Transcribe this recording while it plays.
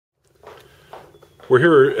We're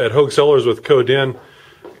here at Hogue Cellars with Dinn.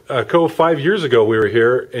 5 years ago we were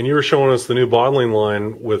here, and you were showing us the new bottling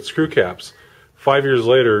line with screw caps. 5 years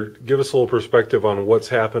later, give us a little perspective on what's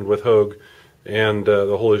happened with Hogue and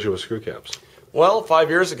the whole issue with screw caps. Well, 5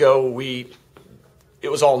 years ago, it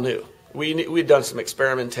was all new. We'd done some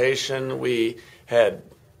experimentation. We had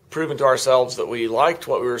proven to ourselves that we liked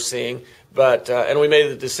what we were seeing, and we made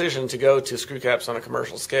the decision to go to screw caps on a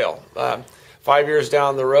commercial scale. 5 years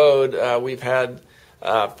down the road, we've had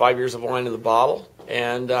 5 years of wine in the bottle,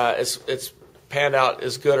 and it's panned out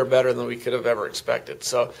as good or better than we could have ever expected.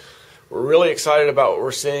 So we're really excited about what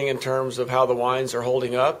we're seeing in terms of how the wines are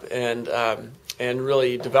holding up and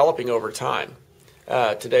really developing over time.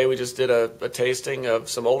 Today we just did a tasting of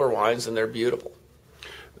some older wines, and they're beautiful.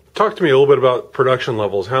 Talk to me a little bit about production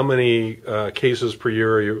levels. How many cases per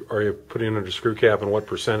year are you putting under screw cap, and what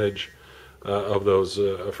percentage of those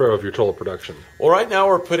of your total production? Well, right now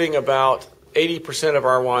we're putting about 80% of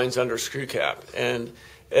our wines under screw cap, and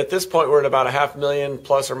at this point we're at about 500,000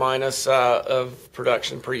 plus or minus of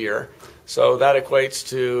production per year. So that equates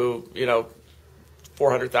to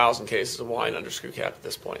 400,000 cases of wine under screw cap at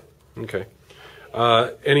this point. Okay.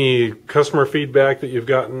 Any customer feedback that you've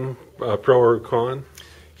gotten, pro or con?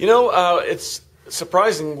 It's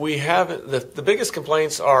surprising. We haven't. The biggest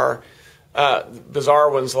complaints are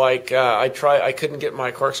bizarre ones, like I couldn't get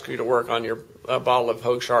my corkscrew to work on your bottle of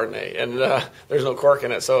Hogue Chardonnay, and there's no cork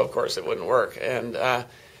in it, so of course it wouldn't work. And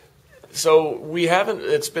so we haven't.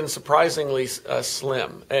 It's been surprisingly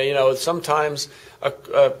slim. Sometimes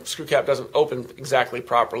a screw cap doesn't open exactly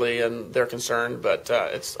properly, and they're concerned. But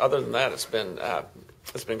other than that, it's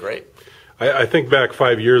been great. I think back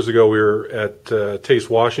 5 years ago, we were at Taste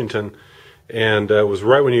Washington, and it was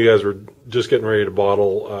right when you guys were just getting ready to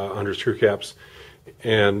bottle under screw caps.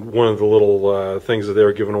 And one of the little things that they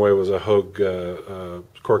were giving away was a Hogue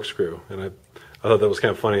corkscrew, and I thought that was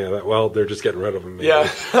kind of funny. I thought, well, they're just getting rid of them. Maybe. Yeah.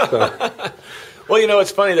 So. Well,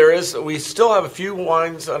 it's funny. We still have a few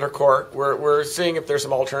wines under cork. We're seeing if there's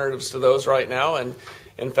some alternatives to those right now, and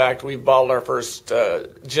in fact, we bottled our first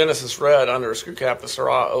Genesis Red under a screw cap. The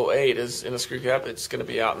Syrah 08 is in a screw cap. It's going to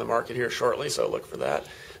be out in the market here shortly, so look for that.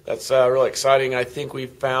 That's really exciting. I think we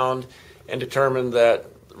found and determined that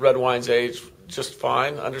red wines age just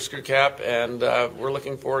fine under screw cap, and we're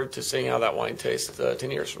looking forward to seeing how that wine tastes 10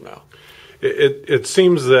 years from now. It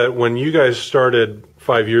seems that when you guys started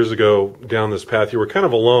 5 years ago down this path, you were kind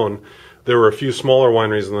of alone. There were a few smaller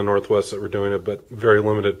wineries in the Northwest that were doing it, but very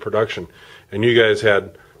limited production. And you guys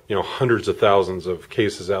had, hundreds of thousands of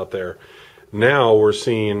cases out there. Now we're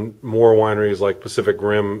seeing more wineries like Pacific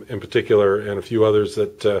Rim in particular, and a few others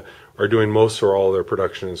that are doing most or all of their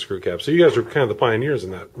production in screw caps. So you guys are kind of the pioneers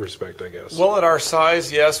in that respect, I guess. Well, at our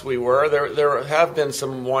size, yes, we were. There have been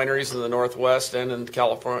some wineries in the Northwest and in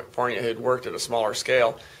California who had worked at a smaller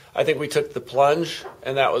scale. I think we took the plunge,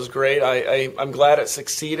 and that was great. I'm glad it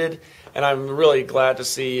succeeded, and I'm really glad to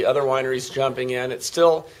see other wineries jumping in. It's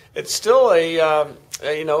still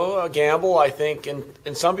a gamble, I think,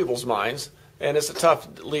 in some people's minds, and it's a tough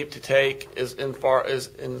leap to take as far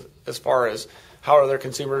as how are their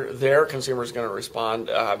consumers going to respond.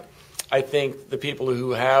 I think the people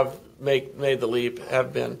who have made the leap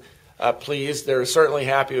have been pleased. They're certainly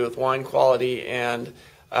happy with wine quality, and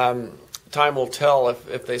time will tell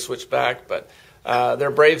if they switch back. But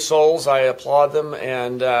they're brave souls. I applaud them,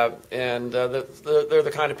 and they're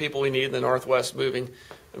the kind of people we need in the Northwest, moving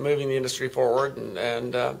the industry forward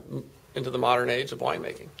and into the modern age of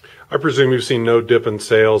winemaking. I presume you've seen no dip in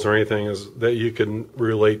sales or anything that you can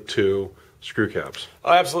relate to screw caps.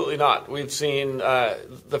 Oh, absolutely not. We've seen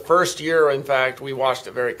the first year, in fact, we watched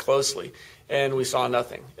it very closely, and we saw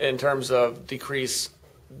nothing in terms of decrease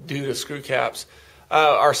due to screw caps.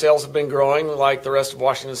 Our sales have been growing like the rest of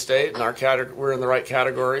Washington State, and we're in the right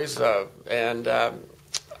categories, and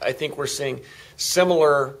I think we're seeing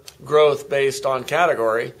similar growth based on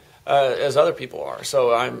category as other people are.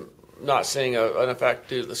 So I'm not seeing an effect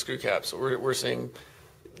due to the screw caps. We're seeing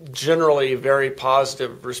generally very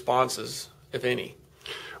positive responses, if any.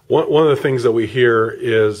 One of the things that we hear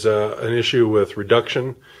is an issue with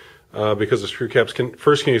reduction because of screw caps. Can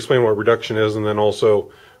you explain what reduction is, and then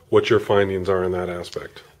also what your findings are in that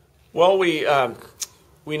aspect? Well, we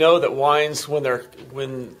know that wines, when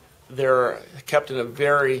they're kept in a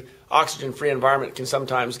very oxygen-free environment, can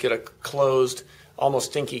sometimes get a closed,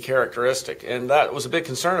 almost stinky characteristic, and that was a big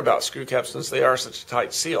concern about screw caps since they are such a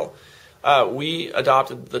tight seal. We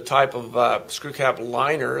adopted the type of screw cap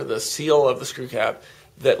liner, the seal of the screw cap,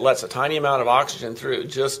 that lets a tiny amount of oxygen through,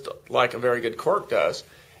 just like a very good cork does.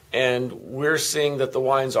 And we're seeing that the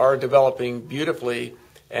wines are developing beautifully,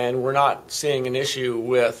 and we're not seeing an issue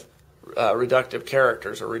with reductive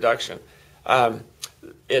characters or reduction.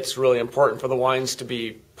 It's really important for the wines to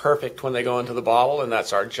be perfect when they go into the bottle, and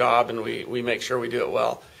that's our job, and we make sure we do it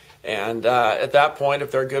well. And at that point,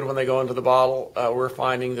 if they're good when they go into the bottle, we're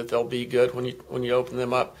finding that they'll be good when you open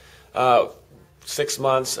them up 6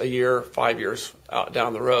 months, a year, 5 years out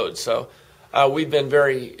down the road. So we've been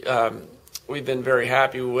very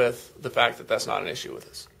happy with the fact that that's not an issue with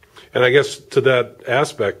us. And I guess to that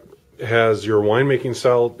aspect, has your winemaking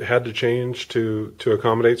style had to change to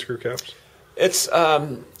accommodate screw caps? It's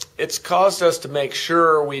caused us to make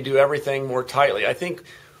sure we do everything more tightly. I think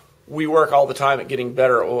we work all the time at getting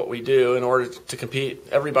better at what we do in order to compete.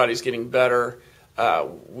 Everybody's getting better.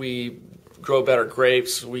 We grow better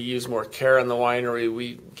grapes. We use more care in the winery.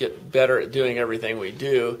 We get better at doing everything we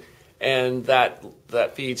do, and that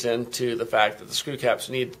feeds into the fact that the screw caps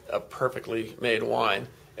need a perfectly made wine.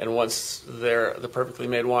 And once the perfectly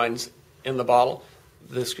made wine's in the bottle,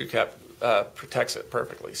 the screw cap protects it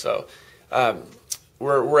perfectly. So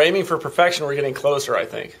we're aiming for perfection. We're getting closer, I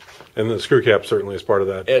think. And the screw cap certainly is part of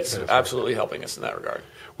that. It's absolutely helping us in that regard.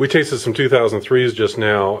 We tasted some 2003s just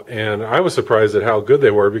now, and I was surprised at how good they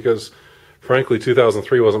were because, frankly,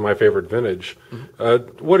 2003 wasn't my favorite vintage.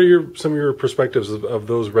 Mm-hmm. What are some of your perspectives of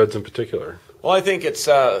those reds in particular? Well, I think it's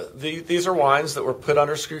these are wines that were put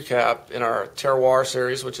under screw cap in our Terroir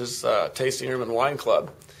series, which is Tasting Room and Wine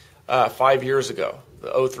Club, 5 years ago,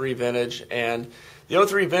 the 03 vintage. And the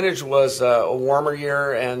 03 vintage was a warmer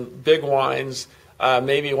year and big wines,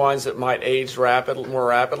 maybe wines that might age more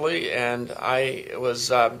rapidly. And I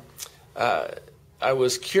was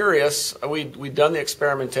curious. We'd done the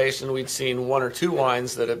experimentation. We'd seen 1 or 2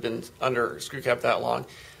 wines that had been under screw cap that long.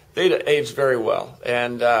 They'd aged very well,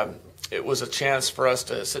 and it was a chance for us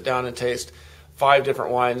to sit down and taste 5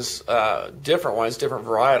 different wines, different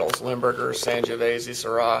varietals: Limburger, Sangiovese,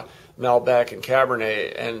 Syrah, Malbec, and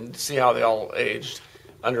Cabernet, and see how they all aged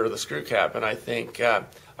under the screw cap. And I think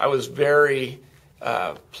I was very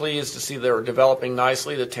pleased to see they were developing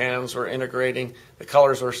nicely. The tannins were integrating. The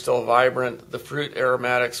colors were still vibrant. The fruit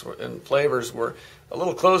aromatics and flavors were a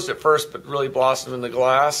little closed at first, but really blossomed in the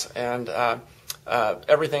glass. And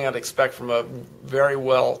everything I'd expect from a very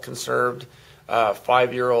well conserved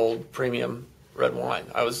 5-year-old premium red wine.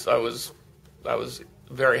 I was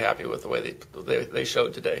very happy with the way they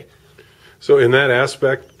showed today. So in that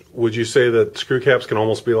aspect, would you say that screw caps can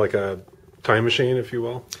almost be like a time machine, if you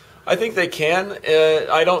will? I think they can.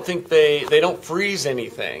 I don't think they don't freeze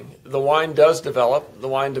anything. The wine does develop. The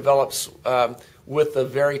wine develops with the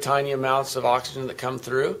very tiny amounts of oxygen that come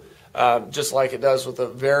through, just like it does with a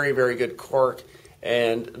very, very good cork.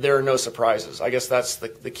 And there are no surprises. I guess that's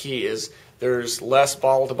the key is there's less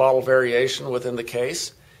bottle-to-bottle variation within the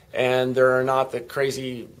case, and there are not the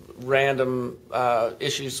crazy random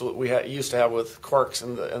issues that we used to have with corks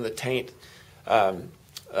and the taint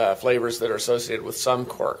flavors that are associated with some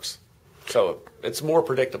corks. So it's more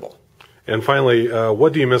predictable. And finally,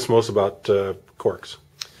 what do you miss most about corks?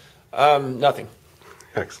 Nothing.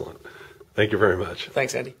 Excellent. Thank you very much.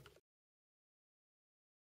 Thanks, Andy.